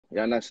You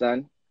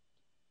understand?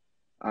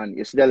 And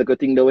you see that little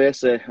thing the way I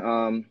say,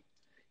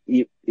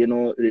 you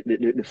know,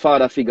 the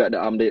father figure,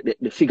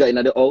 the figure in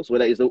the house,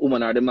 whether it's the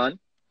woman or the man,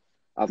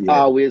 I've Yeah.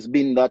 always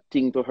been that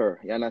thing to her.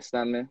 You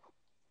understand me?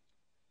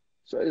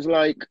 So it's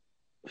like,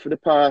 for the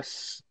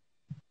past,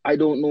 I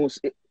don't know,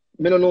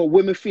 I don't know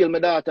when me feel my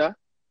daughter,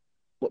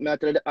 but me I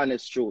tell you the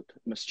honest truth.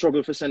 I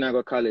struggle for sending her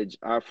to college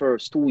our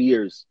first 2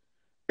 years.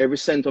 Every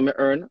cent I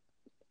earn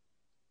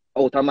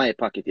out of my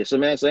pocket. You see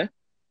me I say?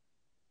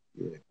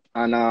 Yeah.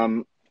 And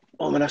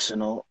oh man, you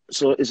know.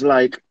 So it's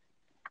like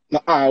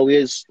I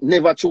always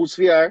never choose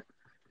fear.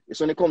 It's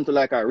when it comes to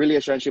like a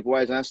relationship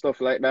wise and stuff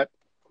like that.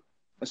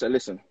 I said,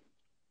 listen,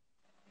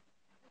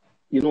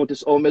 you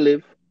notice how me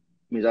live?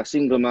 Me a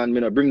single man, me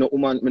no bring no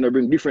woman, me no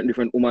bring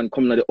different woman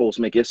come to the house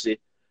make you see.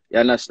 You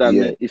understand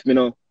Yeah. me? If me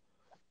no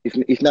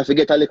if not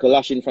forget a little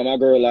lashing from a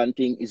girl and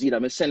thing, is either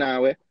me send her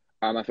away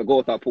or I go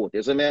out a port.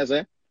 You see me I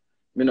say?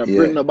 Me no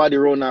bring Yeah. nobody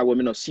around her where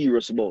me no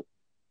serious about.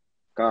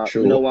 Cause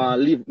me no True.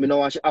 want live, me no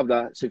want she have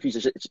that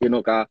sufficient, you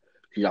know, cause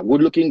she's a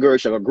good looking girl,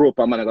 she gonna grow up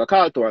and man I gonna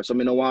call to her. So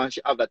me no want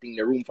she have that thing in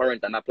the room for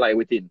rent and apply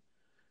within.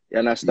 You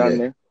understand Yeah.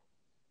 me?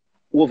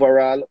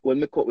 Overall, when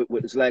me cut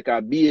with it's like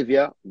her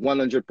behavior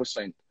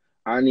 100%.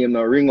 Her name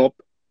no ring up,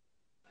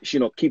 she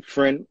no keep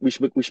friend, which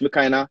me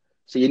kinda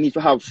so you need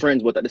to have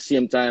friends, but at the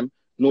same time,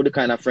 know the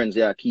kind of friends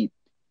they are keep.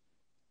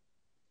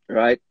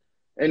 Right?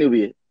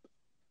 Anyway,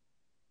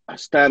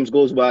 as times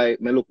goes by,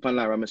 me look pan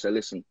her and me say,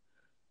 listen,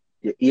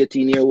 you're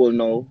 18-year-old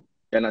now,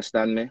 you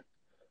understand me?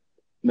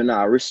 Me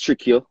not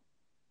restrict you.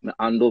 Me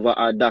hand over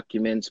our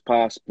documents,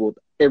 passport,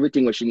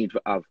 everything what she need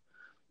to have.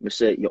 Me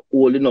say you're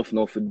old enough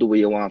now to do what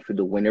you want to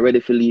do. When you're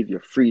ready to leave, you're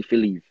free to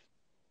leave.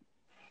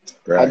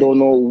 I Right. don't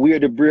know where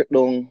the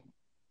breakdown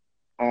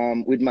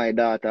with my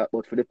daughter,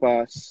 but for the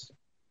past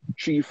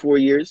 3, 4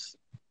 years,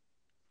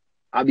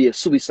 I be a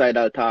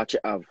suicidal thought you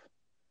have.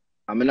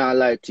 I'm not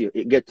lie to you.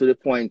 It get to the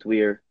point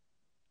where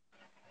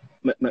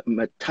me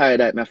tired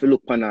of it. I have to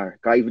look on her.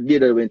 Because if you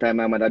did it when time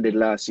my mother did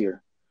last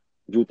year,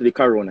 due to the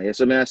corona. Yes,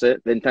 so me I say,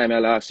 then time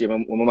last year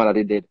when my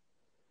mother did.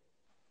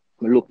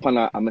 I look upon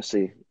her and I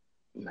say,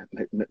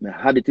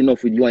 I had it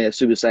enough with you and your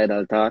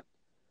suicidal thought.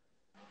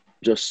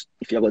 Just,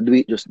 if you're going to do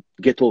it, just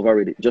get over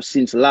with it. Just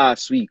since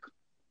last week,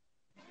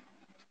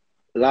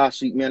 me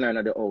and her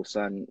in the house,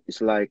 and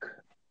it's like,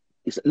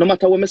 it's no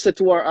matter what I say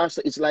to her,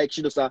 it's like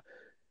she just,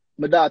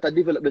 my daughter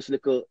developed this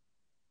little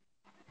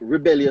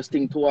rebellious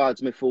thing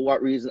towards me for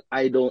what reason,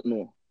 I don't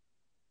know.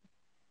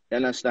 You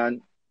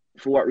understand?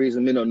 For what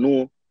reason, me don't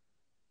know.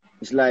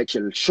 It's like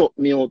she'll shut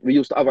me out. We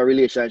used to have a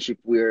relationship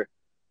where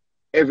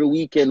every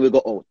weekend we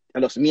go out.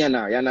 And just me and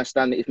her, you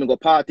understand? If we go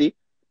party,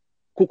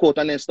 cook out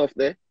and then stuff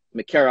there.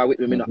 Me carry her with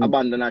me, me not Mm-hmm.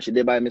 abandon her, she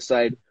there by my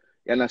side.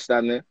 You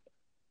understand me?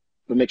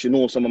 Me make you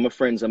know some of my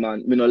friends,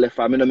 man. Me no left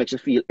her, me no make you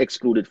feel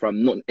excluded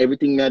from nothing.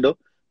 Everything me do,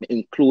 me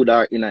include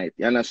her in it.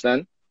 You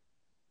understand?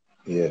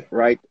 Yeah.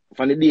 Right?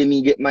 From the day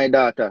me get my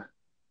daughter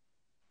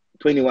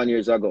 21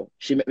 years ago,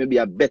 she make me be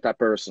a better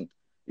person.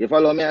 You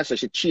follow me? I say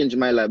she changed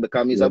my life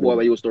because me is a boy Yeah.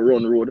 who used to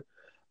run road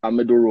and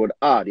me do road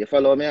hard. You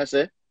follow me? I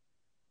say?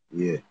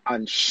 Yeah.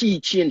 And she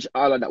changed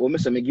all of that. When me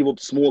say me give up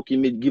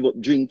smoking, me give up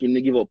drinking,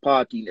 me give up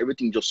partying,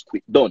 everything just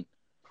quit done.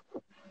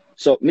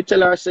 So me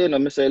tell her say, no,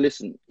 me say,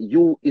 listen,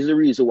 you is the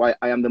reason why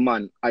I am the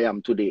man I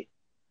am today.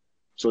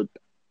 So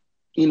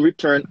in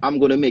return, I'm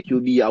gonna make you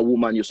be a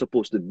woman you're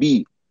supposed to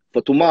be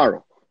for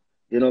tomorrow.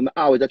 You know,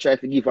 I always I try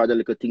to give her the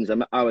little things. I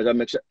always I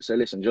make sure say,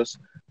 listen, just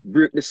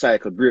break the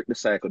cycle, break the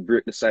cycle,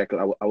 break the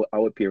cycle.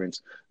 Our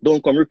parents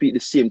don't come repeat the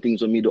same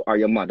things with me do or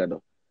your mother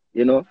do.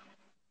 You know,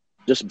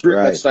 just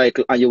break that Right.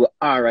 cycle and you will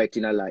all right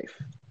in a life.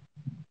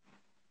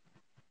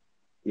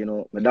 You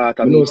know, my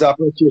daughter Me know me. it's a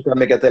frustration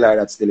make I tell her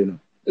that still, you know.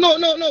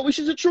 No, which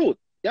is the truth.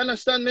 You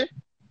understand me?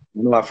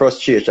 You know a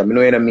frustration. Me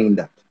know you don't mean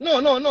that. No,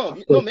 A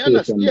no, me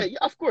understand. frustration. Yeah, yeah,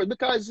 of course,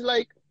 because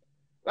like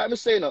me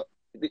saying,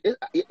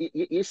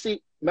 you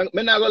see, me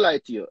not gonna lie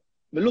to you.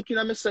 Me looking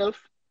at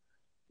myself,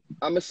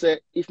 and me say,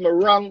 if me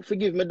wrong,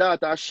 forgive me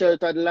daughter a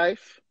sheltered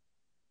life.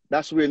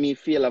 That's where me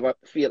feel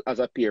as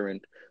a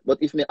parent. But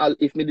if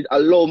me did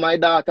allow my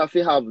daughter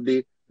to have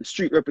the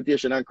street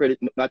reputation and credit,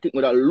 I think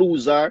me that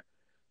lose her.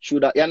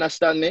 Should that you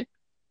understand me?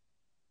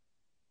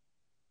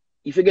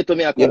 If you get to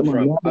me, I Yeah, come man.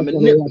 from. You I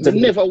understand what me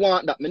you said? never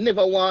want that. Me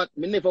never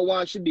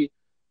want she be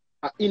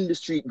in the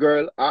street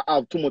girl. I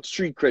have too much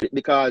street credit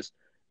because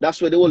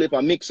that's where the whole heap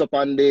of mix up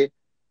and the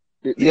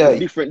Yeah.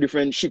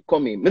 different shit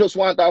coming. Me just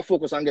want her to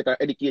focus and get her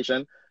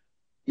education.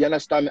 You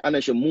understand me? And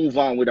then she move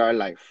on with her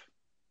life.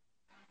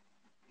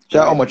 She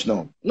how Right? much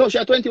now? No,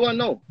 she's 21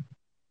 now.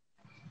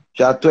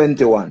 She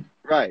 21.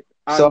 Right.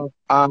 And So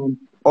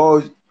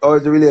how's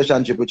the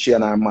relationship with she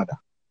and her mother?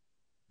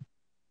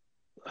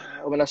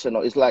 when I say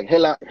no, it's like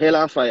hell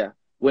and fire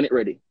when it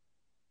ready.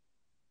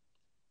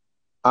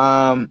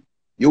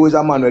 You is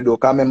a man with do,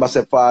 cause remember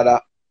say father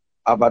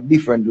have a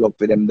different love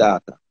for them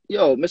daughter.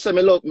 Yo, me say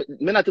me love me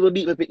not even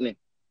beat me picnic.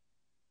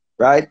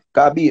 Right?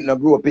 Cause beat no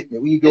grow up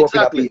picnic. We grow up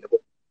in a Exactly. beat.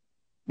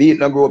 Beat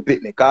no grow up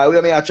picnic. Cause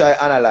we may I try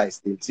analyze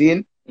still.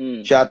 See?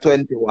 Mm. She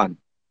 21.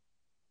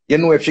 You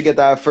know if she get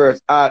her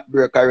first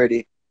heartbreak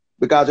already,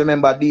 Because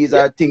remember, these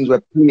are things we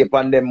play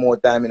upon them more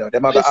time, you know.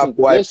 Them are gonna have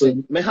wife.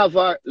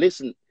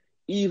 Listen,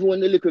 even when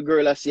the little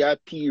girl I see her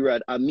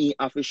period, and me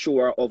have to show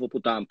her how to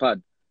put on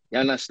pad. You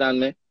understand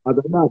me?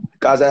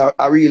 Because a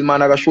real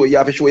man, I gotta show you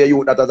have to show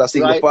you that as a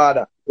single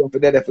father. You have to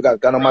dead because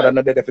no mother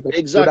not dead for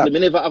exactly. Me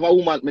never have a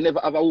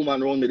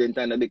woman around me the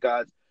time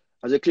because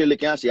as you clearly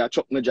can see, I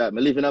chuck my job.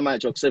 I live in my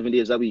truck 7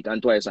 days a week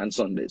and twice on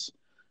Sundays.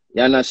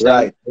 You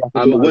understand? Right.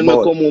 And when I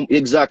come home,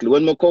 exactly.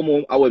 When I come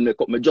home, I will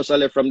make up. Me just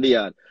left from the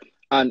yard.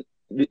 And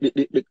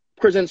the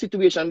present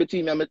situation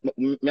between me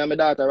and my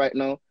daughter right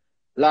now,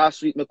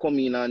 last week me come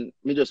in and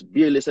me just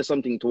barely say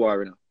something to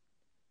her, you know?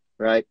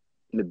 Right?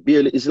 Me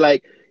barely, it's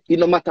like,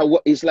 no matter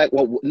what, it's like,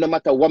 no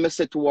matter what I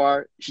say to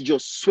her, she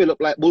just swell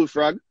up like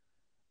bullfrog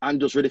and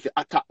just ready to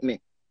attack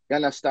me. You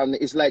understand me?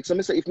 It's like, so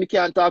me say, if me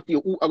can't talk to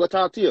you, who I go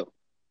talk to you?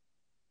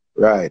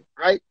 Right.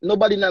 Right?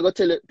 Nobody not go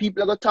tell you.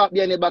 People are going to talk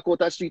behind the back out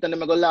the street and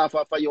them are going to laugh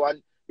after you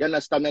and you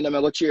understand me and them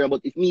are going to cheer.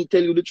 But if me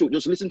tell you the truth,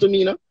 just listen to me,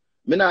 you know?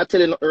 Me not tell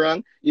you nothing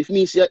wrong. If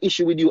me see an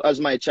issue with you as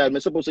my child, me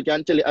supposed to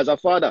can tell you as a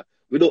father.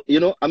 Without, you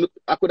know,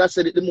 I could have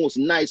said it the most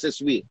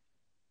nicest way.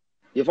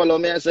 You follow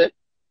me, I say?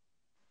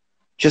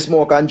 She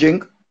smoke and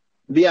drink?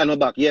 Behind her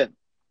back, yeah.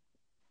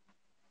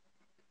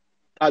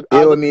 All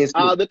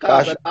the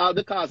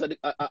cars of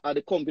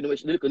the company,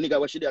 which the little nigga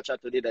what she did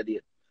chat to the other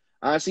day.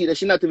 And I see that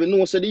she not even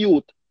know say the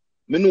youth.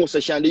 Me know say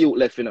she and the youth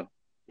left, you know.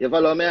 You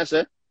follow me, I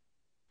say?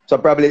 So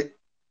probably,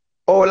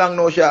 how long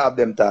now she have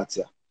them thoughts,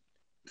 yeah?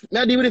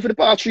 I deal with it for the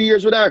past 3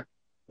 years with her.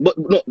 But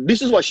no,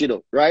 this is what she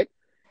do, right?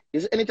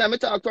 Is anytime I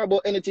talk to her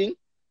about anything,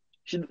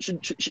 she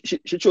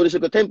show this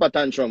like a temper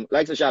tantrum,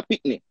 like she a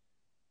pick me.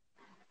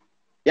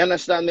 You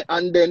understand me?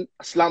 And then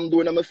slam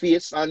door in my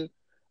face and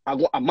I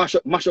go mash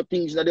up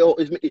things that they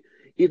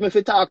if me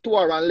talk to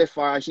her and left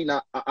her and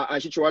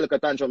she throw her like a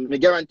tantrum, me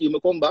guarantee you me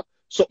come back,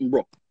 something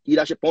broke.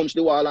 Either she punch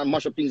the wall and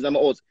mash up things in my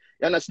house.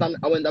 You understand me?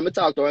 And when I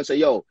talk to her and say,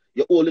 yo,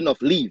 you're old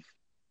enough, leave.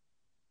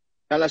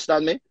 You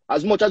understand me?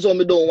 As much as I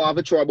don't want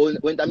to trouble,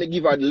 when I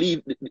give her the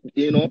leave,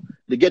 you know,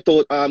 the get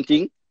out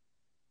thing.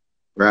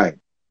 Right.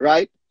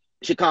 Right?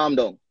 She calm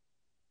down.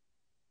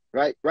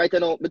 Right you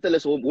now, me tell you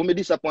so, when me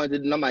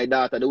disappointed in my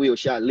daughter, the way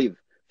she live,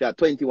 she a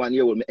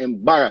 21-year-old, me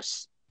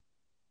embarrassed.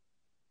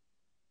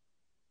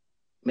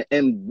 Me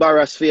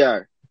embarrassed for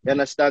her. You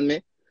understand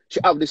me? She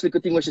have this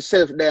little thing where she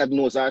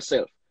self-diagnose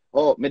herself.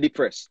 Oh, me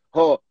depressed.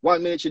 Oh,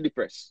 1 minute she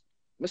depressed.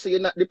 Me say you're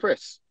not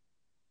depressed.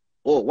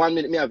 Oh, 1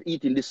 minute me have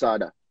eating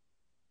disorder.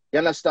 You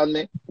understand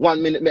me?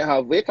 1 minute me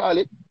have, what you call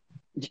it?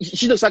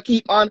 She just a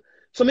keep on.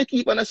 So me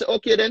keep on and say,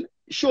 okay then,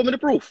 show me the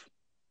proof.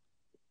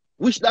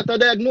 Which doctor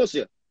diagnose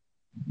you?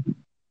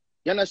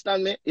 You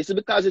understand me? It's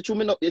because it's true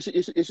me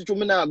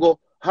now go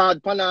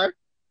hard pan her.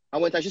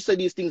 And when she said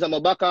these things, I'm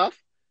a back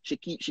off. She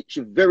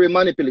very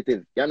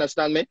manipulative. You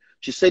understand me?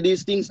 She said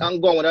these things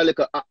and go on with her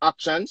little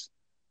actions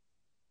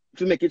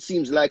to make it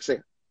seems like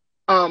say,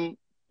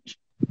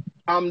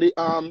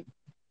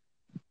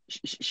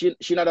 she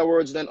in other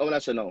words then when I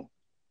say no.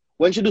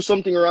 When she do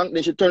something wrong,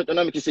 then she turn it on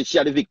and make you say she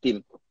are the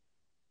victim.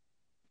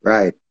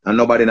 Right. And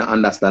nobody not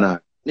understand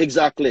her.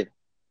 Exactly.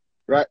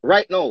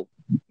 Right now,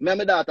 me and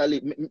my daughter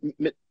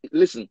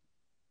listen.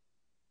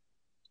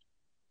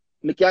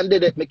 Me can do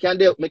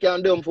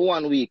them for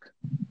 1 week.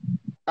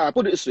 I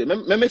put it this way,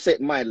 me say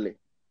it mildly.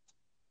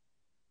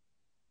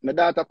 My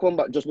daughter come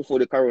back just before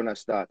the corona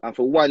start. And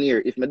for 1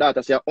 year, if my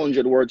daughter say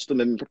 100 words to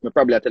me, me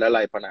probably tell a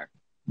lie on her.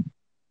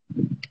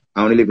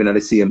 I only living at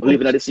the same house.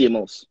 Living at the same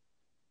house.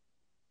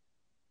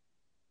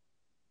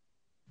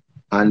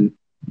 And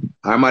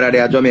her mother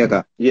there at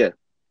Jamaica? Yeah.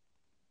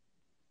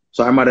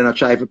 So her mother not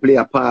try to play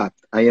a part.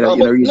 And you know,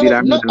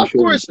 no, of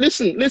course,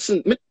 listen.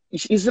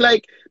 It's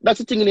like, that's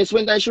the thing in this,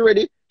 when she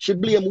ready, she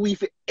blame we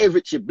for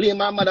everything. She blame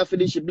my mother for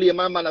this, she blame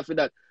my mother for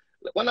that.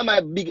 One of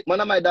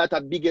my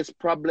daughter's biggest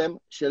problem,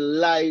 she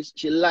lie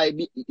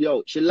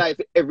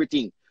for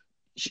everything.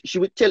 She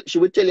would tell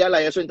you a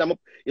lie. You spend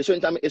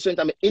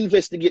time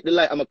investigate the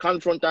lie. I'm a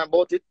confront her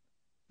about it.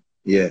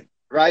 Yeah.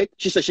 Right?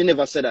 She said she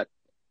never said that.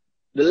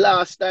 The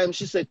last time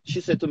she said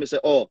to me,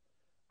 oh,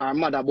 her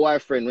mother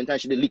boyfriend, when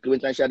she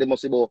had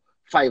must be about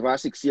 5 or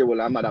 6 year old,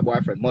 her mother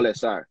boyfriend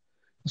molest her.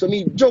 So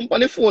me jump on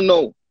the phone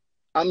now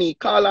and me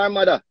call her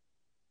mother.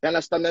 You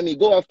understand me?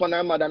 Go off on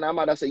her mother and her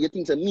mother say, you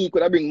think that me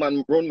could have bring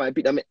man run my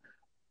pit?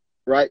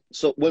 Right?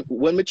 So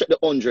when we check the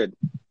 100,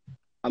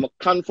 I'm a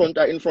confront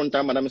her in front of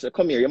her mother. I say,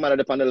 come here, your mother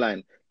up on the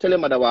line. Tell your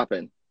mother what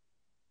happened.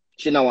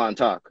 She now want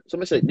to talk. So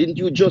I say, didn't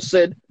you just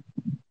said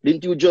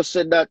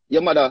that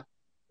your mother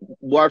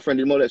boyfriend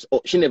did molest?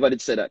 Oh, she never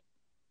did say that.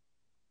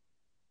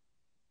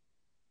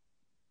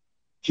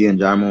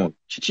 Change her mode.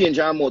 She changed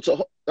her mode.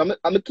 So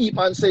I'm keep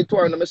on saying to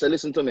her and I say,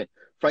 listen to me.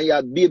 From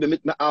your baby, me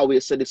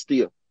always say this to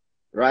you.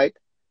 Right?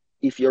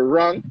 If you're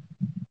wrong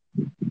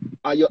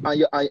and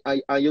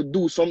you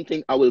do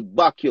something, I will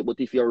back you. But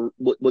if you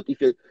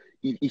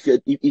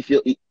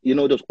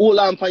just hold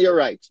on for your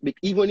rights.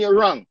 Even when you're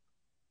wrong,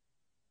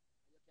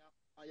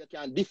 you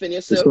can defend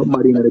yourself.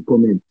 Somebody in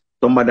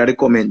the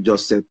comment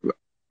just said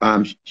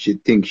she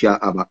thinks she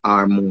have a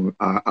hormone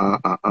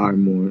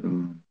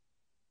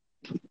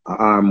a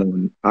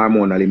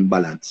hormonal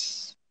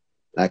imbalance.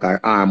 Like our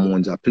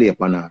hormones are play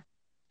upon her.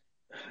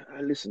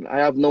 Listen, I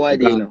have no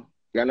idea, you Because, know.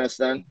 You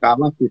understand? because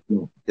what's it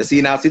now? You see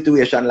in a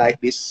situation like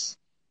this,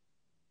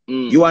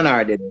 Mm. you and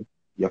her there,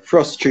 you're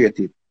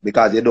frustrated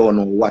because you don't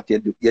know what you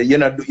do.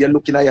 You're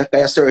looking at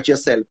you search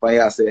yourself and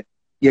you say,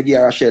 you give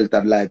her a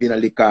sheltered life, you know,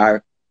 the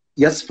car,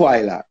 you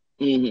spoil her.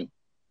 Mm-hmm.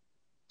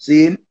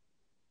 See,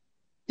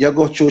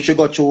 she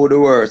got through the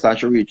worst and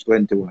she reached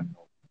 21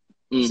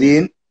 now. Mm-hmm.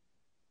 See,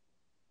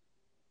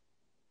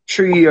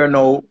 3 years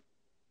now,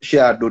 she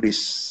had do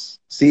this.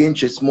 Seeing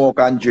she smoke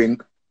and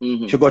drink.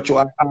 Mm-hmm. She got through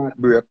a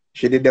heartbreak.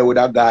 She did that with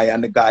a guy,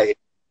 and the guy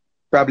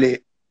probably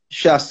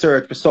she has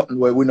searched for something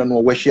where we don't know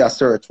where she has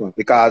searched for.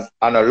 Because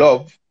and a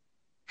love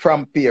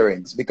from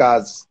parents.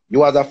 Because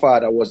you as a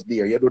father was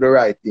there, you do the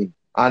right thing.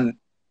 And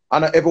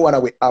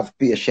everyone will have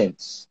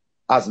patience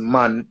as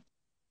man.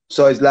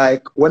 So it's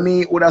like when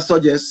me would I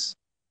suggest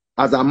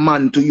as a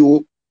man to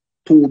you,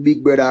 two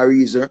big brother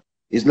reason,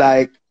 it's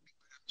like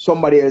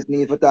somebody else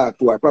needs to talk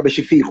to her. Probably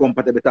she feel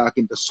comfortable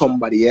talking to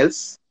somebody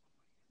else.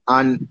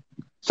 And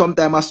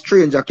sometimes a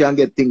stranger can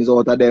get things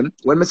out of them.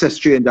 When I say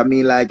stranger, I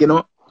mean like, you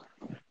know,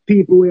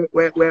 people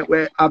where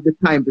have the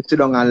time to sit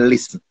down and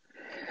listen.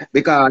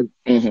 Because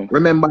Mm-hmm.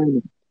 remember,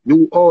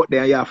 you out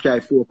there, you have to try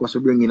focus to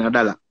bring in a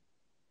dollar.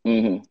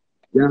 Mm-hmm.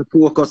 You have to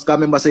focus, because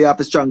remember, say you have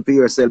to strong for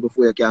yourself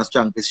before you can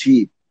strong for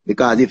sheep.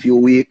 Because if you're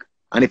weak,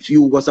 and if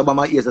you go some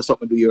my ears or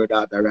something to your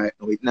daughter right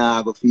now, it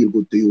not going to feel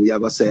good to you. You're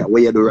going to say,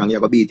 what you do wrong, you're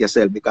going to beat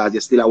yourself because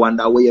you still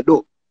wonder what you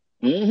do.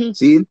 Mm-hmm.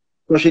 See?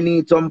 So she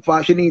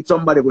needs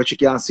somebody where she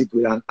can sit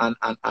with and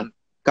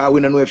because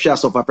we don't know if she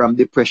suffer from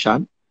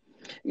depression.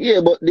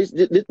 Yeah, but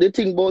the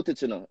thing about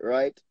it, you know,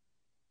 right?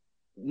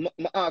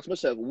 I ask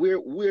myself,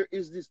 where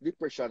is this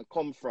depression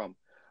come from?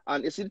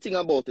 And you see the thing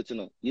about it, you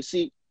know. You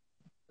see,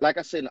 like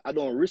I said, I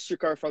don't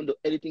restrict her from do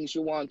anything she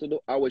want to do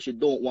or what she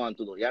don't want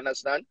to do. You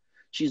understand?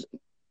 She's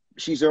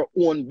she's her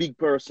own big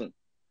person.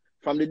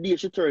 From the day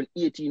she turned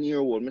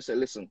 18-year-old, I say,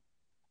 listen,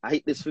 I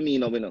hate this for me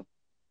now, you know.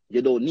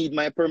 You don't need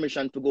my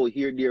permission to go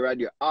here, there, right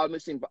there. All me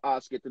simple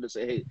ask you to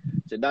say, hey,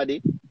 say,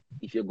 daddy,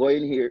 if you're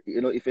going here,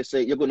 you know, if you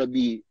say you're gonna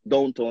be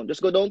downtown,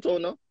 just go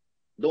downtown now.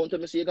 Don't tell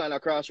me say you're going to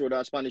Crossroad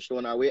or Spanish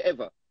Town or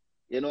wherever.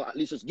 You know, at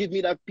least just give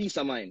me that peace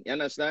of mind. You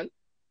understand?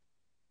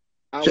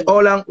 She, And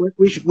how long when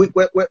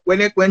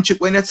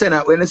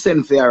you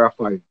send for her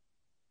for it?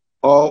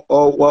 Or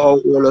how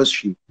old was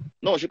she?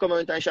 no, she come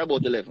around time she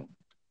about 11.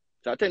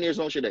 So 10 years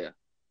now she there.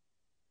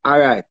 All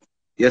right.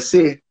 You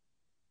see,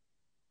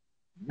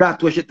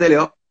 that's what she tell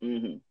you.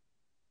 Mm-hmm.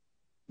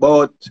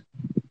 But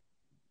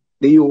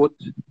the youth,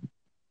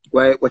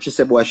 why what she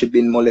said boy she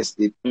been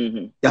molested. Mm-hmm.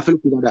 You have to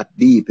look at that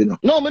deep, you know.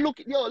 No, me look,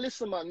 yo,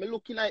 listen, man, me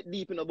looking at it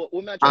deep, you know, but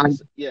what me I trying to And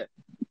say, yeah.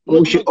 how No, no,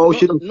 no,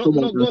 she does no, come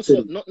out no, and go say so,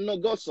 it. no, no,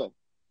 go so.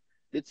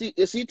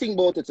 You see thing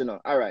about it, you know.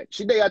 All right,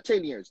 she there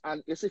 10 years,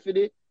 and you see for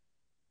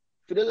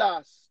the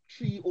last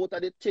 3 out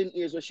of the 10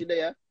 years where she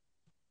there,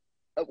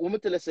 when me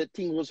tell her say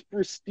things was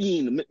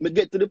pristine, me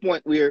get to the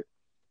point where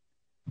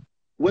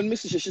when me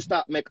see she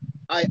start make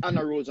I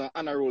honor rolls and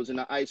honor rolls in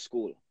a high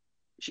school.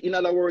 She, in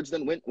other words,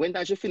 then when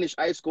time she finished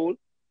high school,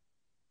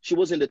 she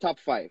was in the top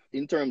 5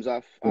 in terms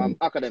of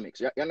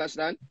academics. You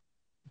understand?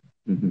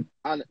 Mm-hmm.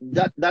 And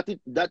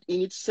that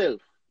in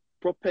itself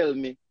propelled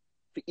me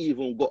to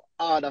even go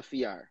harder for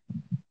her.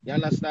 You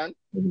understand?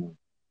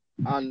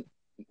 Mm-hmm. And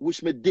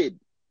which me did.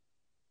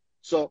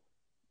 So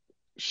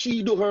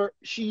she do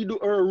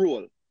her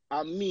role.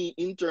 And me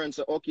in turn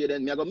say, okay,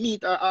 then me I go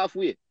meet her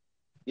halfway.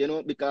 You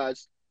know,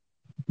 because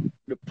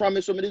the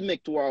promise we did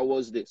make to her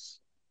was this.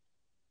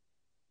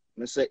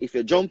 I say if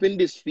you jump in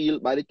this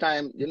field by the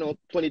time, you know,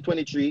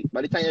 2023,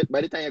 by the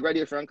time you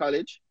graduate from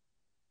college,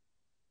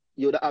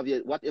 you would have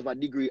your whatever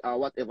degree or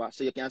whatever,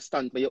 so you can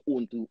stand by your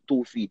own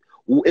 2 feet.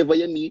 Whoever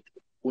you meet,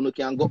 you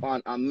can go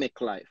on and make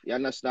life. You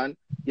understand?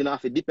 You don't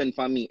have to depend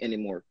on me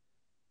anymore.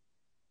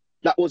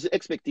 That was the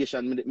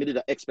expectation me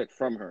did expect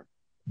from her.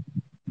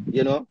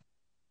 You know?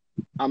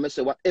 I'm gonna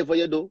say whatever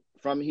you do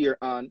from here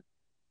on,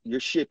 you're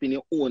shaping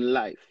your own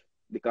life.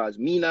 Because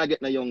me not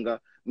getting younger,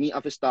 me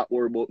have to start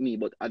worry about me.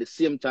 But at the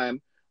same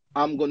time,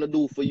 I'm gonna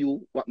do for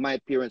you what my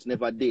parents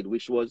never did,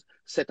 which was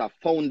set a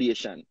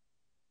foundation.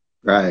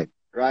 Right.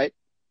 Right?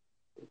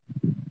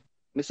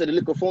 Me say the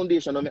little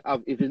foundation I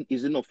have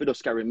is enough for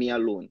just carry me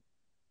alone.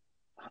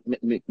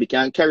 Me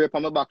can carry up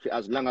on my back for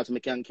as long as me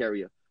can carry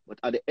you. But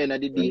at the end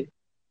of the Right. day,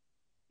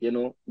 you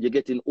know, you're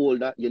getting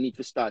older, you need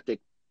to start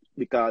take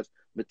because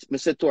me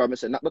say to her, me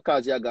say, not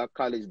because you got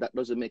college, that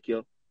doesn't make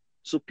you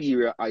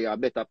superior or you're a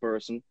better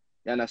person.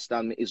 You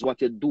understand me? It's what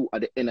you do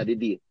at the end of the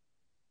day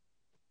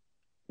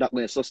that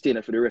going to sustain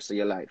it for the rest of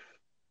your life.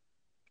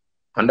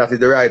 And that is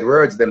the right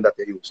words them that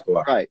you use to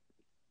her. Right.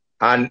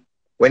 And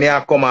when you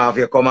come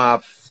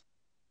off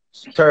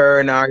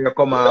stern or you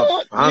come No,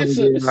 off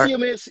listen, angry or see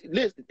me,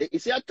 listen, you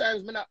see at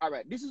times me not all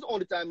right. This is the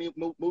only time me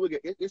will get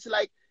it's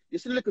like you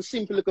see little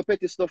simple little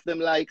petty stuff them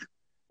like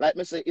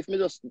me say if me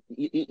just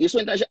you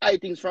sometimes you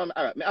hide things from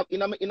all right, me have in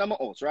my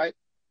house, right?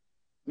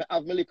 Me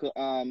have my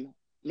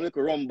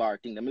little rum bar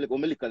thing, me little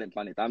lamp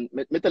on it. And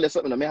me tell you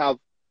something, me have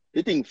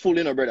The thing full,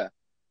 you know, brother.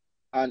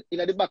 And in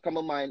the back of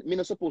my mind, me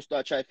not supposed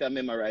to try to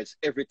memorize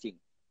everything.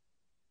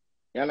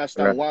 You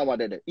understand? Right. What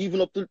did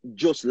even up to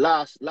just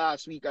last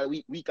week or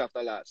week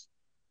after last.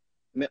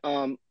 Me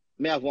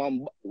have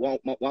one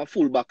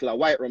full bottle of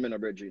white rum in a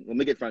brethren when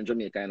me get from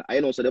Jamaica, and I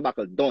know so the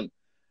bottle done.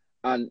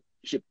 And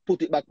she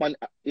put it back on,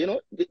 you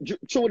know,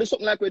 show the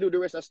something like we do the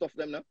rest of stuff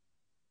them now.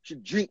 She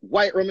drink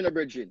white rum in a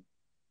brethren.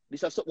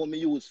 This is something me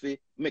use for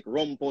make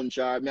rum punch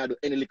or me I do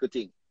any little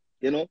thing.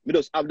 You know, me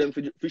just have them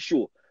for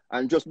sure.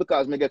 And just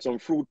because me get some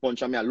fruit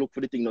punch and me I look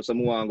for the thing now, so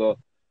me want go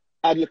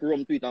add little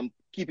rum to it and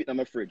keep it in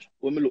my fridge.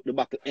 When me look the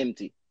bottle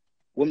empty.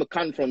 When me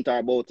confront her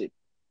about it.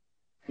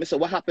 Me say,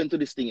 what happened to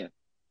this thing here?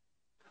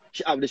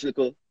 She have this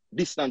little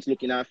distance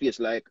look in her face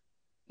like,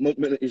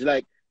 it's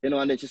like, you know,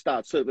 and then she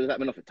starts serving like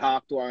me not to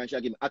talk to her and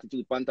she give me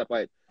attitude on top of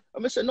it.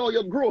 And I say, no,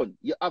 you're grown.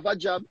 You have a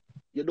job.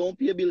 You don't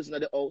pay bills in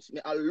the house.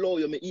 Me allow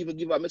you, me even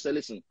give her, me say,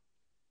 listen,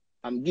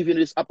 I'm giving you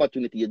this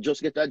opportunity. You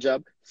just get a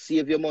job,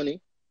 save your money,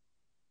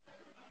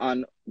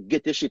 and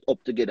get your shit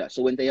up together.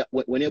 So when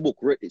your book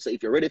ready, so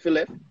if you're ready for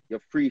left, you're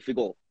free to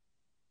go.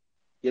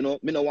 You know,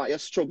 me no want you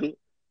struggle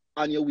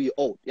on your way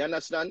out. You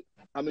understand?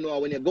 I mean,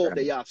 when you go out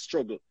there, you have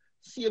struggle.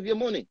 Save your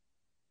money.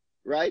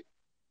 Right?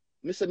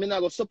 Me say, me not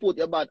going to support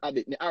your bad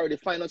habit. Me already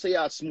find out say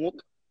you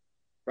smoke.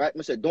 Right?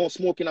 Me say, don't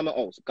smoke in my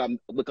house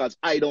because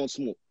I don't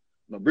smoke.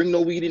 No bring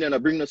no weed in and I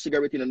bring no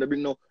cigarette in and I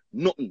bring no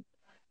nothing.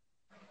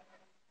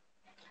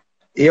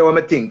 Here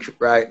what I think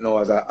right now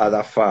as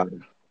a father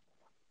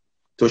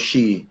to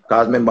she,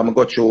 because remember I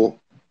go through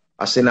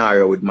a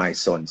scenario with my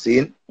son,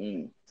 see?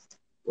 When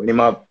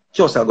him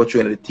just go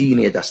through in the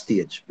teenager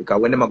stage, because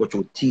when them go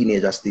through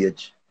teenager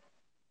stage,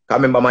 I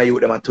remember my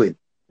youth them are twin.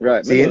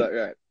 Right, see?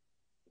 Right.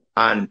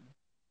 And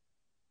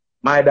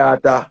my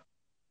daughter,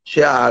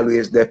 she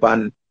always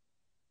depend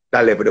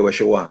that level the way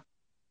she want.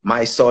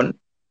 My son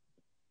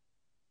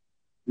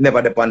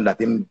never depend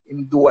that. Him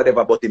do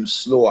whatever, but him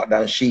slower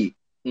than she.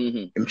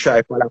 Him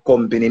try for the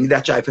company, he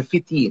need try for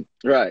 15.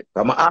 Right.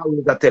 So I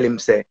always tell him,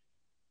 say,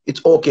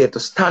 it's okay to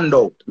stand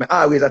out.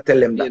 I always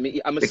tell him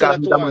that. I'm a because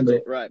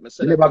man, right.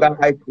 I never got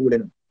high school, you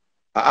know.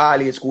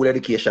 All school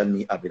education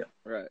me have it.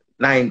 Right.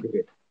 9th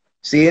grade.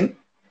 See?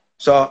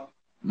 So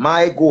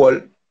my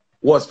goal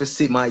was to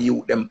see my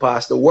youth them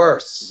pass the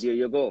worst. Here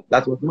you go.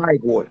 That was my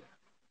goal.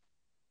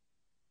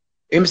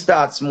 Him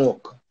start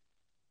smoke.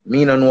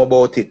 Me no know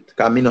about it,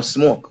 because me no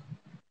smoke.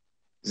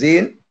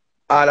 See?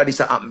 All of this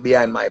happen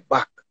behind my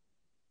back.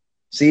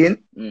 See? Him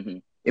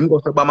go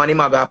to Bama, him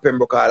go to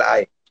Pembroke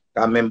High.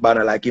 I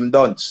remember like him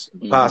dance.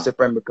 Pass the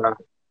Pembroke.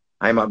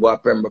 I'm go to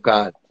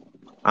Pembroke.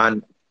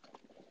 And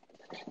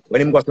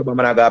when him go to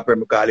Bama, I go to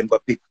Pembroke, him go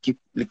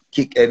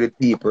kick head with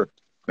people.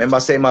 Remember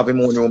say him have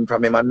him own room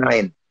from him at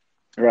 9.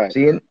 Right.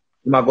 See?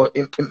 I go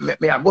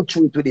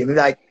through it with him.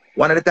 Like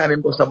one of the time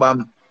him go to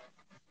Bama,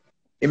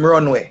 him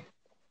run away.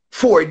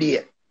 4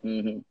 days.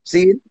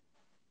 See?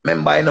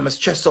 Remember, I'm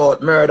stressed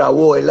out, murder,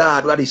 oh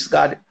Lord, what is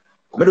God?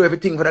 I do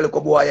everything for the little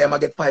boy. I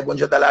get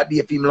 $500 a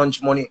day for him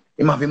lunch money.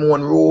 Him have him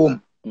own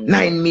room.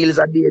 9 meals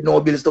a day,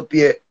 no bills to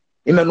pay.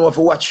 Him don't know if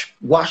to wash,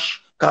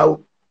 because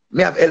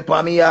me have help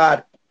on me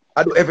yard.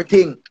 I do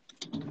everything.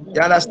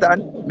 You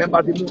understand?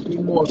 Remember, he just go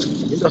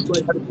into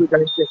the quick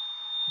and check.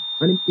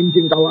 And him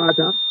drink the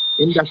water,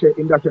 him dash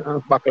it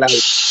half back light.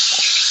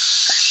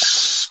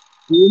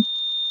 See?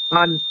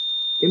 And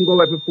him go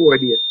away for 4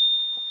 days.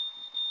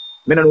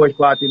 I don't know which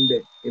part him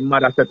there. His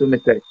mother said to me,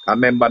 say, I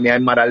remember me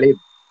and his mother live.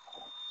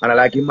 And I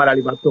like his mother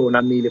live at town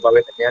and me live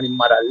away. Me and his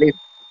mother live.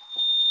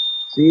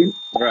 See?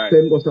 Right. So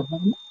him goes to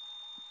home.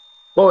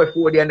 But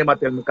 4 days and them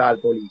tell me call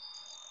police.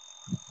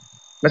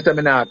 I say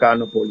me not call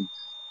no police.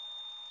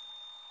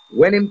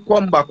 When him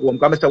come back home,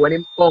 because I say when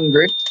him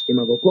hungry, he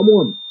go come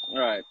home.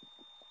 Right.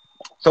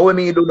 So what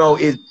me do now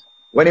is,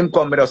 when him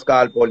come, I just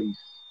call police.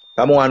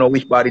 I want to know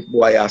which part this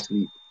boy has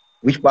sleep.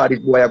 Which part this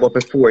boy I go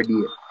for 4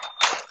 days.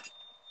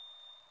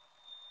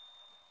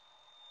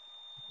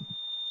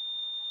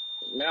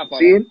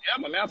 See?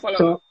 Yeah,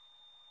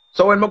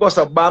 so when I go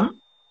to BAM,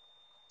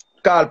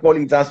 call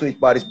police and switch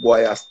by this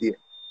boy yesterday.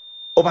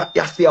 Over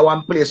yesterday,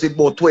 one place with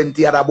about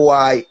 20 other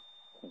boy.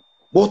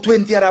 About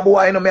 20 other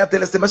boy, you know, I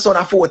tell you, my son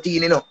is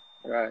 14, you know.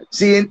 Right.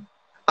 See?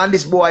 And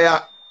this boy,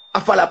 I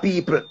follow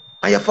people.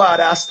 And your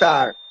father a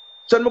star.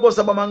 So when I go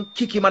to BAM and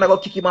kick him, and I go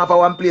kick him off of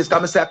one place,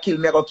 because I say, kill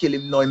me, I go kill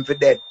him, no, him for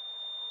dead.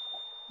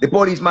 The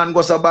policeman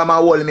goes to BAM and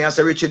hold me and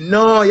say, Richie,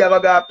 no, you have to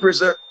go to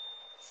prison.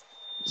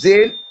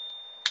 See?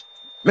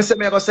 I say,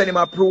 I go send him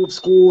a proof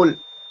school.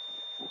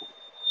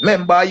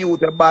 Remember you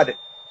the bad.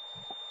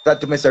 That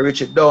to me say,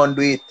 Richie, don't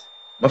do it.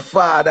 My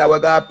father will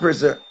go to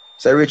prison.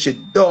 Say, Richie,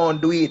 don't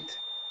do it.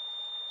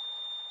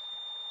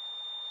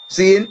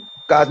 See?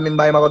 Because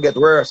remember him will get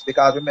worse.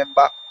 Because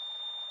remember,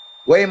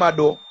 what him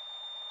do,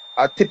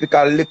 a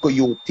typical little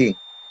youth thing.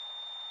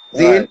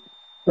 See?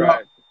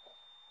 Right.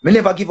 Me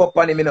never give up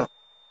on him, you know.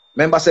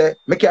 Remember say,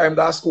 me carry him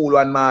go to school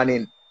one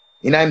morning.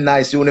 In a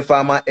nice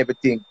uniform and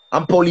everything.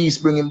 And police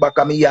bring him back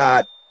to my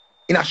yard.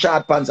 In a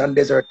short pants and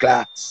desert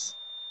clothes.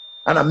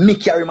 And I me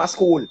carry my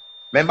school.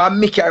 Remember,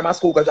 me carry my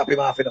school because I drop him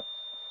off, you know.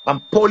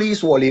 And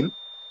police hold him.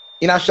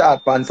 in a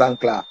short pants and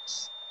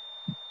clocks.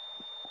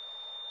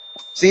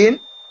 See?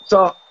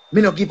 So,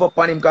 me no give up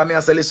on him because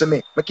me say, listen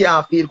me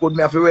can't feel good,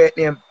 me have to wait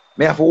him,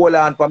 me have to hold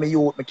on for me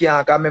youth, me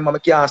can't, because remember, me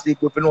can't sleep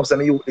good for no say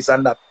me youth, this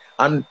and that.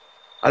 And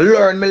I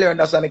learn,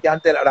 that's why I can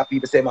tell other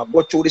people, say, I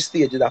go through the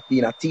stages of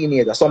being a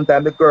teenager.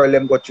 Sometimes the girl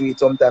them go through it,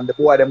 sometimes the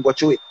boy them go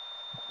through it.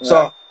 Yeah.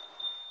 So,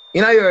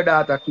 in your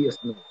daughter case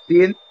now,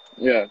 see?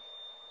 Yeah.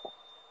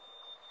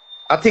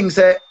 I think,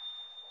 say,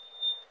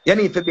 you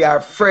need to be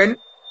our friend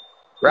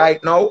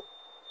right now.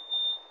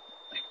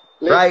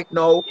 Right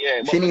now,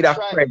 yeah, she need a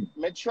friend.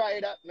 Me try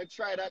that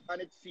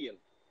and it failed.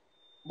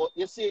 But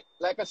you see,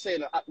 like I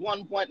said, at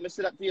one point, I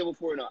said that to you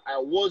before, I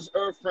was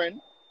her friend.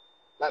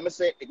 Like I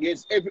say,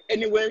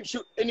 anywhere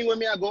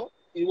me I go,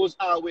 it was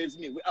always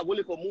me. I will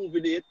look a movie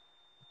date.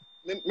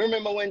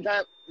 Remember one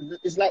time,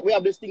 it's like we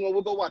have this thing where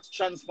we go watch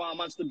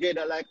Transformers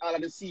together, like all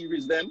of the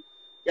series them.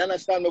 You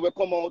understand, when we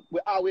come out, we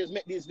always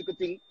make these little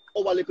thing,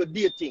 our little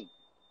date thing,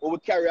 where we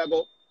carry a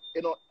go,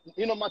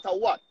 no matter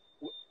what.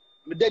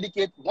 We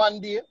dedicate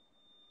one day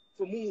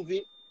for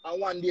movie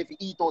and one day for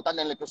eat out and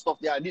then like stuff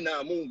there, dinner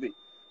and movie.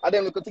 And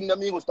then little thing that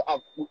we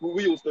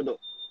used to do.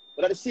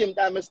 But at the same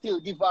time, I still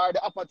give her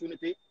the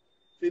opportunity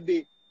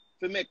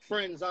to make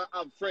friends and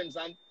have friends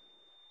and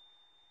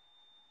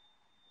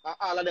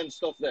all of them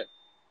stuff there.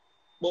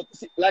 But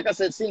like I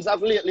said, since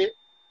I've lately,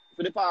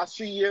 for the past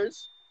 3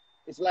 years,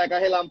 it's like a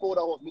hell and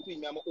powder house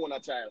between me and my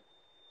own child.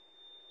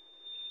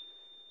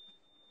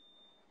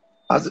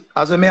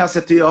 As I may have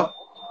said to you,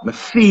 I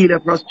feel the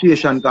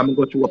frustration because I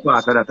go through a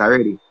part of that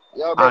already.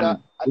 Yeah, brother,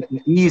 and it's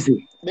not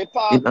easy. The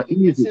part, it's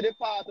easy. You see, the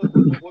part of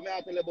what I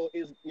tell you about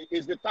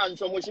is the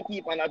tantrum which she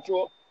keep on her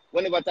throat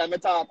whenever time I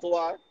talk to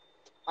her,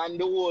 and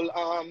the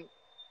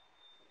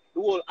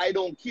whole I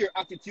don't care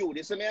attitude.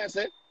 You see me I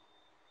say?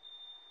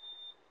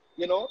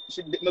 Me go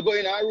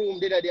in her room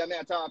the other day and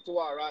I talk to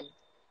her and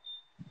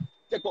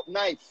take up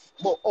knife,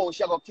 but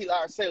she gonna kill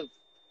herself.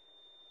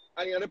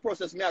 And in the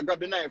process, I grab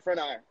the knife from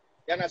her.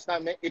 You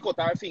understand me? He cut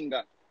her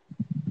finger.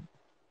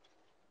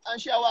 And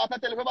she walk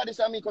and tell everybody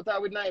say me cut her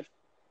with knife.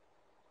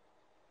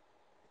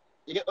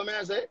 You get what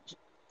I say?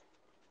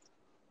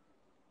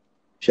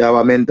 She have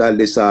a mental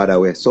disorder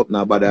where something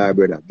about her,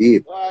 brother.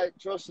 Babe. Right,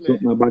 trust me.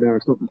 Something about her,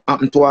 something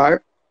happened to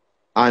her.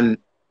 And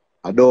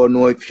I don't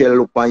know if she'll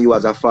look on you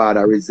as a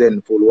father,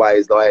 resentful,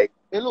 wise, like.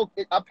 Hey, look,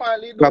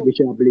 apparently probably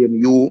she'll blame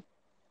you.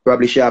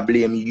 Probably she'll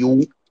blame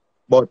you.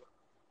 But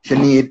she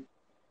need,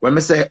 when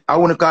I say, I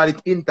want to call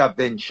it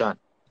intervention.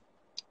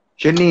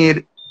 She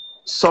need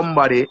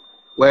somebody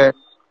where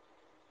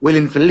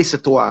willing to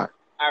listen to her.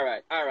 All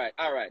right.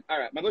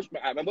 I'm going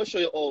to show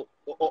you all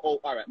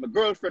right. My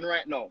girlfriend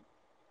right now,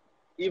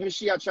 even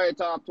she had tried to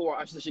talk to her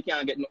and she said she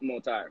can't get nothing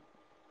out of her.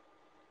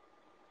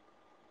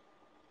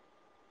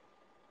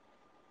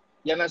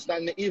 You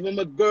understand me? Even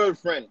my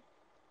girlfriend,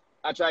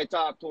 I tried to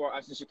talk to her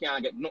and she said she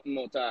can't get nothing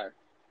out of her.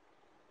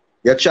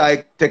 You try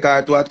to take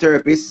her to a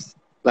therapist,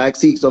 like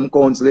seek some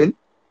counseling,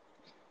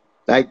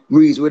 like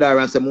breeze with her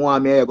and say,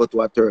 "Mom, I go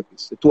to a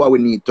therapist." The two of we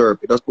need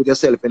therapy. Just put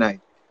yourself in it.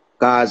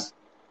 Because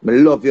I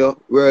love you,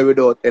 world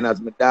without end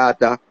as my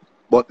daughter.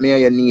 But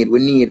me and you we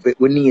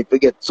need to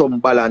get some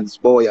balance,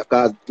 boy,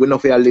 because we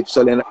don't feel live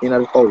so in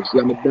the house.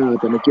 You're my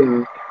daughter, I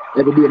can't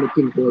every day I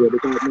think for you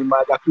because remember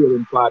I got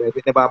caring father. If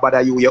it never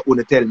bother you, you're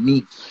gonna tell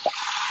me.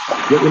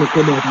 You're gonna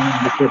come out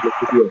and the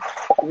public with you.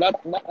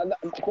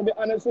 To be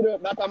honest with you,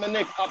 that's my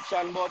next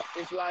option, but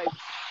it's like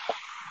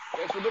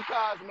it's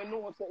because I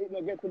know so it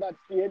will get to that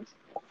stage.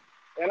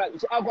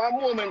 And she have a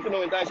moment,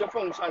 in time she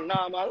function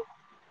normal.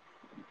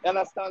 You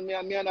understand me?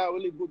 And me and her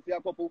really good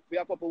for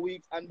a couple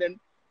weeks and then.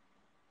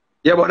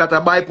 Yeah, but that's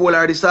a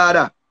bipolar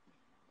disorder.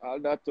 All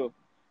that too.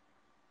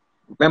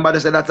 Remember they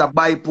said that's a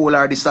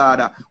bipolar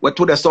disorder. Where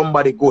to the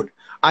somebody good,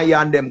 I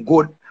and them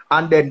good,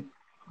 and then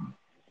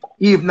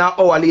even an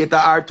hour later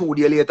or 2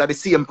 days later, the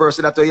same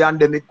person that you and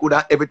them it good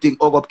and everything,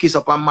 hug up, kiss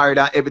up and married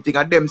and everything,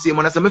 and them same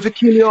one I say, if I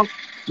kill you,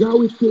 you're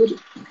wicked.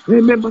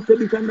 Remember say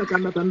this and that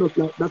and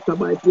like that's a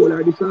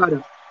bipolar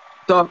disorder.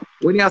 So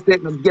when you say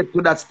get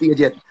to that stage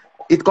yet,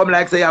 it come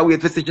like say you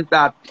wait for such a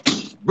start,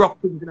 broke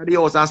things in the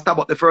house and stab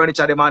up the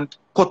furniture them and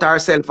cut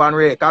herself and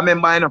rake. I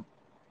remember,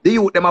 the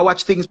youth them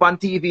watch things on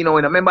TV now,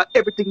 remember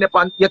everything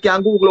you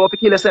can Google or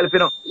kill yourself,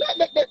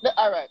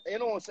 All right,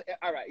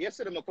 all right.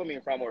 Yesterday I come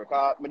in from work.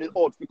 I did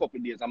out for a couple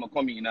of days. I'm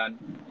come in and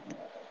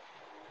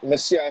I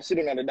see her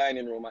sitting in the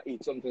dining room and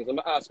eat something. So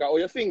I ask her, "Oh,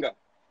 your finger?"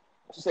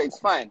 She said, "It's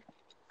fine."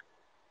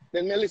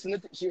 Then I listen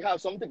to she have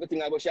something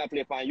about she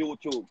play on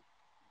YouTube.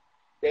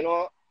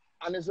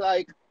 And it's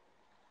like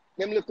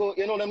them little,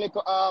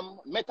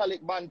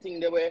 metallic band thing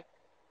they were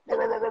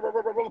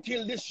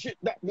kill this shit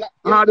that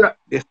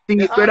the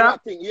thing is better.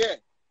 Yeah.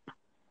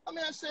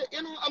 I say,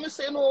 you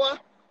know what?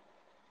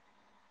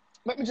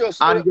 Let me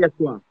just and guess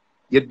what?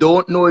 You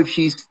don't know if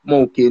she's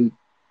smoking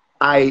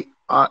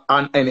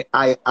on any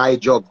eye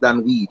drugs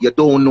than weed. You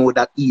don't know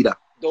that either.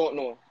 Don't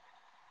know.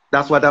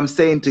 That's what I'm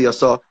saying to you.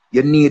 So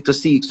you need to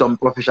seek some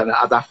professional.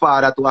 As a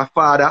father to a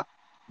father,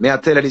 may I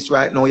tell you this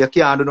right now, you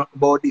can't do nothing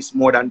about this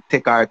more than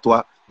take her to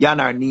a you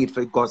and her need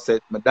for God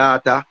said, my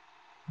daughter,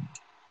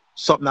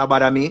 something that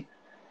bother me,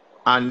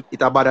 and it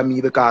bother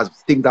me because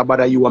things that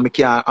bother you and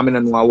I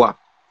don't know what.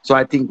 So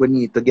I think we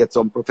need to get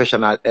some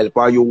professional help.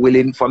 Are you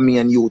willing for me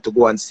and you to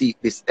go and seek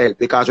this help?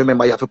 Because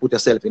remember, you have to put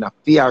yourself in a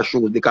fair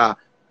shoes because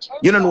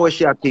you don't know what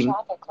she think.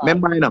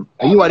 Remember, you know,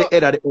 you are the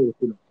head of the house.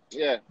 You know.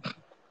 Yeah.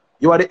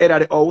 You are the head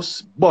of the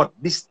house, but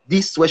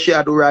this what she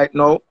do right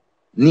now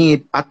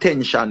need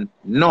attention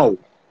now.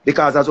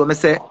 Because as what I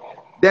say,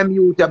 them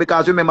youth,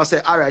 because remember,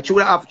 say, all right, she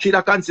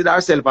would consider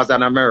herself as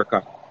an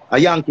American, a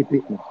Yankee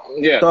people.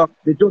 Yeah. So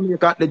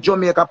the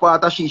Jamaica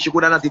part of she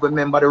could not even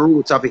remember the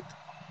roots of it.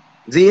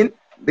 Zine?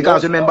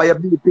 Because remember, you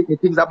be picking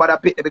things about a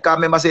picnic. Because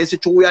remember, say, it's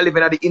true, we are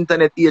living at the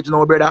internet age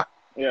now, brother.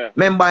 Yeah.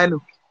 Remember, you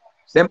know,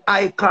 them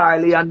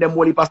iCarly and them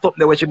Wally stuff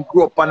there where she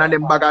grew up on and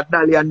them bag of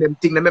dolly and them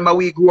thing. Remember,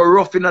 we grew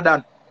rough, you know,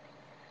 that.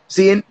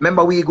 See,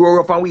 remember, we grow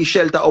rough and we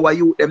shelter our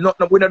youth. Them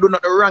we don't do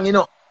nothing wrong, you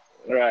know.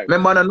 Right.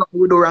 Remember, nothing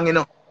we do wrong, you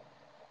know.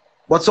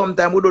 But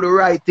sometimes we do the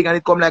right thing and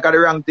it come like the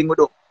wrong thing we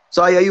do.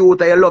 So your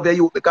youth, you love your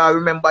youth because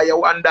remember, you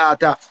one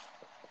daughter.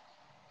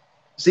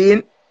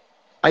 See?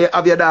 I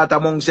have your daughter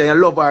amongst you, you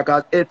love her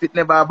because if it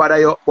never bother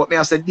you. But me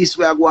I said this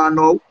way I go on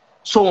now.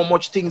 So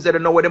much things that they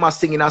know where them are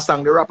singing a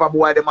song. The rapper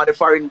boy, them and the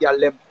foreign girl,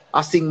 them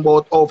are sing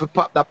about how to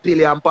pop that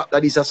pilly and pop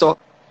that this. So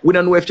we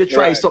don't know if to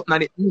try something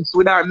and it mess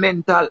with our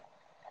mental.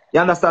 You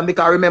understand?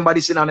 Because remember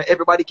this, you know,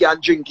 everybody can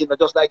drink, you know,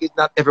 just like it's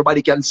not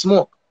everybody can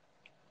smoke.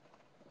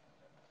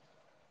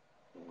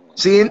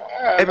 See?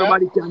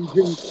 Everybody can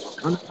drink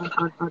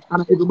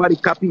and everybody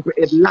can people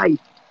head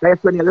light.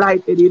 That's when you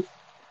light it.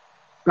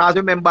 Because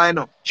remember, you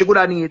know, she could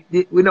have need,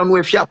 we don't know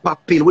if she have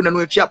pop pill, we don't know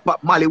if she have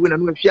pop Molly, we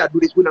don't know if she have do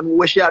this, we don't know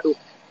what she have do.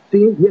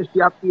 See, yes, she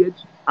have age,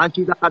 and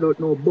she's an adult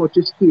now, but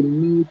she still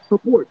needs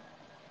support.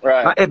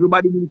 Right. And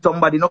everybody needs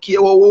somebody. No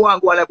care what we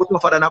want to go like with no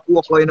father and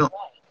walk, you know.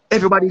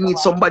 Everybody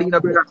needs somebody, you know,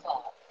 brother.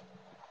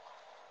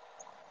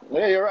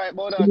 Yeah, you're right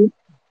about that.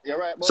 You're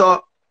right about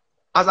so,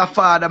 as a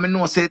father, I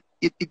know say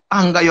it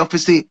anger you to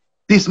say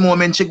this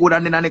moment she good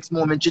and then the next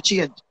moment she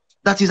change.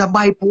 That is a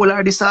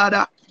bipolar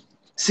disorder.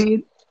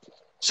 See?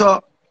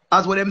 So,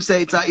 as what them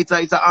say, it's a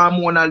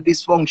hormonal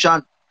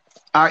dysfunction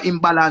or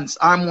imbalance,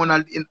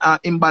 hormonal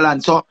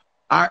imbalance. So,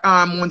 our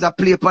hormones are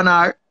play upon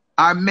her,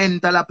 our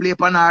mental are play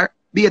upon her,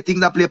 be a thing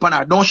that play upon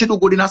her. Don't she do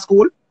good in a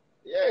school?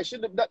 Yeah,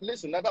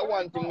 listen, that's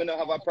one thing me not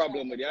have a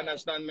problem with. You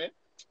understand me?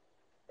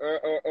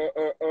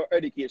 Or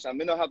education.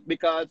 Me not have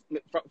because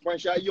when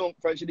she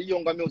the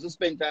younger, me also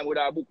spend time with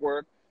her book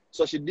work,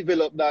 so she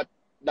developed that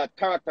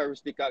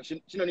characteristic.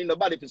 She don't need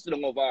nobody to sit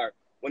down over her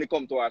when it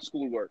comes to her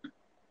school work.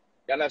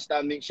 You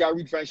understand me? She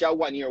read from she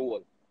 1 year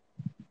old.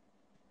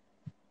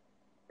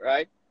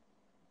 Right?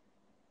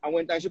 And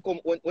when time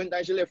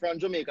she left from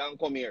Jamaica and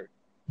come here,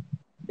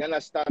 you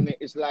understand me?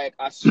 It's like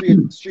a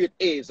straight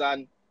A's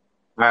and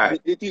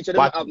the teacher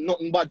doesn't have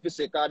nothing bad to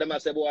say because them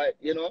say, boy,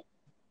 you know,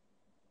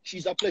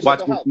 she's a pleasure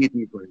to have.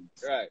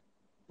 Right.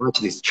 Watch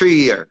this. 3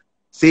 years.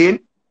 See?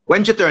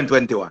 When she turned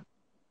 21?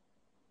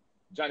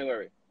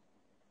 January.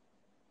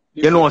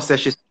 You know, say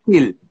she's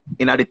still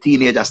in the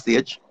teenager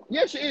stage.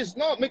 Yeah, she is.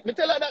 No, me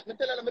tell her that. Me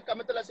tell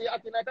her she's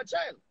acting like a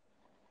child.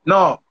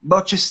 No,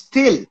 but she's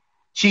still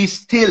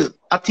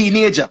a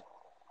teenager.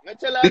 Me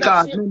tell her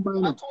because that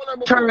remember,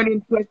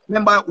 turning,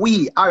 remember,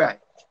 we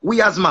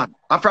as man,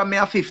 and from me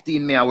at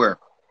 15, me I work.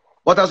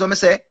 But as I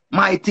say,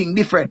 my thing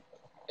different.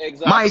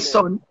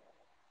 Exactly.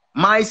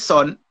 My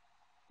son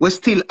will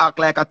still act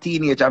like a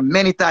teenager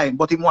many times,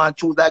 but he want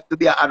to choose like to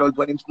be an adult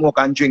when he smoke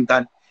and drink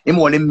and him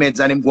all him meds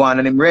and him go on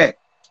and him wreck.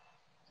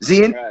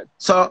 Zine? Right.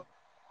 So,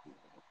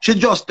 she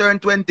just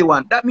turned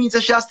 21. That means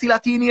that she's still a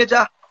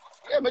teenager.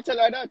 Yeah, but tell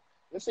her that.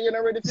 Let's say you're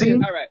not ready for it.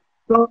 All right.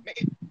 So,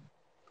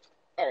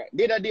 all right.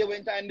 The other day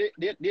when time,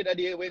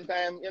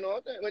 you know,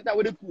 when time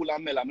with the pool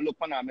and Mela, I look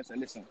on her and say,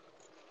 listen.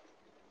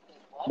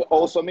 But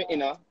also me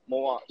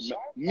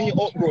me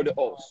outgrow the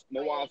house. Me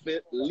want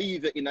to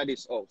leave it in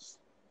this house.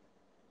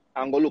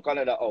 And go look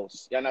another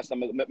house. You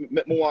understand?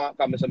 Me want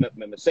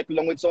to settle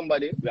down with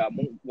somebody. We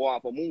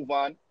want to move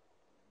on.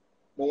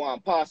 We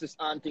want to pass this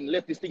on thing,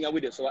 left this thing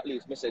with it. So at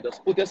least me say,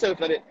 just put yourself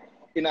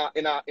in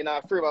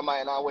a frame of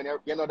mind, and when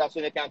you know that's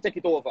when you can take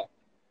it over.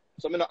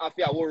 So me not have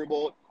to worry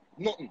about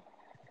nothing.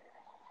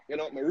 You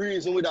know, my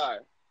reason with her.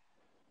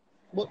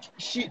 But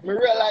me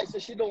realize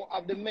that she don't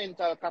have the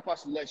mental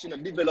capacity, like she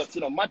not developed,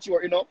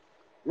 mature,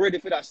 ready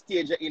for that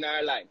stage in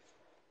her life.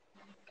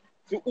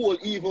 To all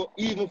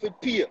even for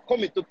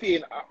commit to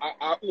paying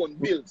our own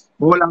bills.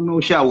 How long now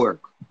she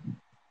work?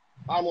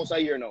 Almost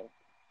a year now.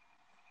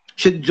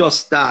 She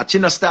just start. She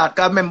not start.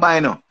 Cause remember,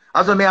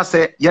 as I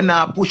say, you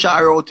not push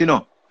her out,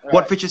 Right.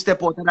 But if she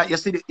step out of that, you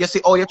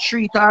see how you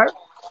treat her.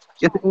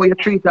 You see how you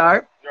treat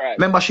her. Right.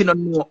 Remember, she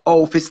don't know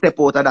how to step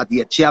out of that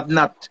yet. She have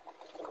not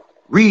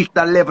reached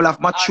that level of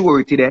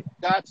maturity there.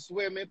 That's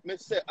where me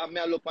say, I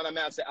look and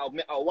I say,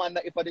 I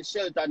wonder if I the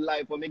sheltered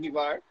life for me give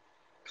her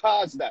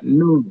cause that.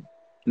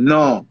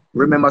 No.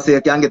 Remember, say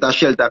you can get a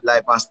sheltered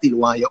life and still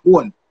want your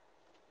own.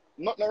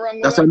 Nothing wrong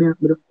with that.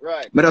 That's why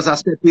right. Me just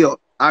step here.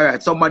 All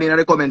right, somebody in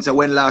the comments say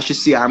when last she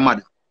see her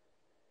mother.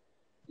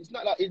 it's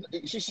not like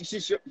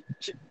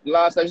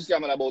last time she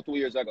said about 2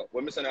 years ago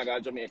when my son got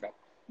to Jamaica.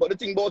 But the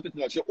thing about it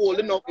now, she old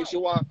enough if she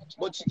want,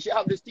 but she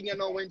have this thing, you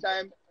know, one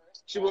time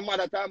she will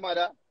mother to her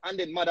mother and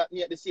then mother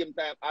me at the same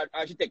time,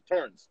 and she take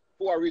turns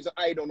for a reason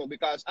I don't know,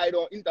 because I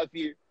don't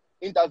intervene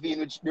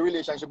with the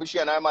relationship with she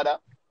and her mother.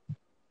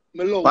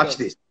 Watch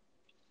this.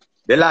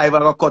 The live I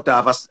got cut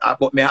off,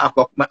 but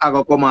I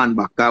got command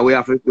back, because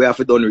we have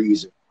to done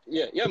reason.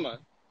 Yeah, man.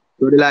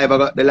 So the live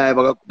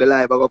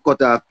I got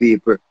cut off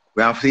people.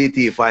 We have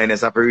CT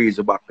finance of a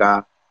reason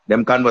back,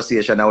 them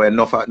conversation where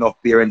enough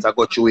parents are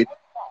go through it,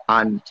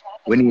 and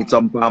we need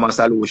some form of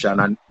solution.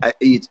 And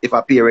if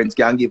a parent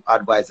can give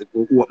advice,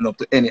 we open up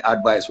to any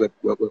advice we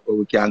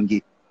can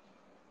give.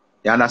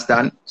 You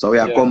understand? So we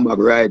have come back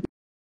right.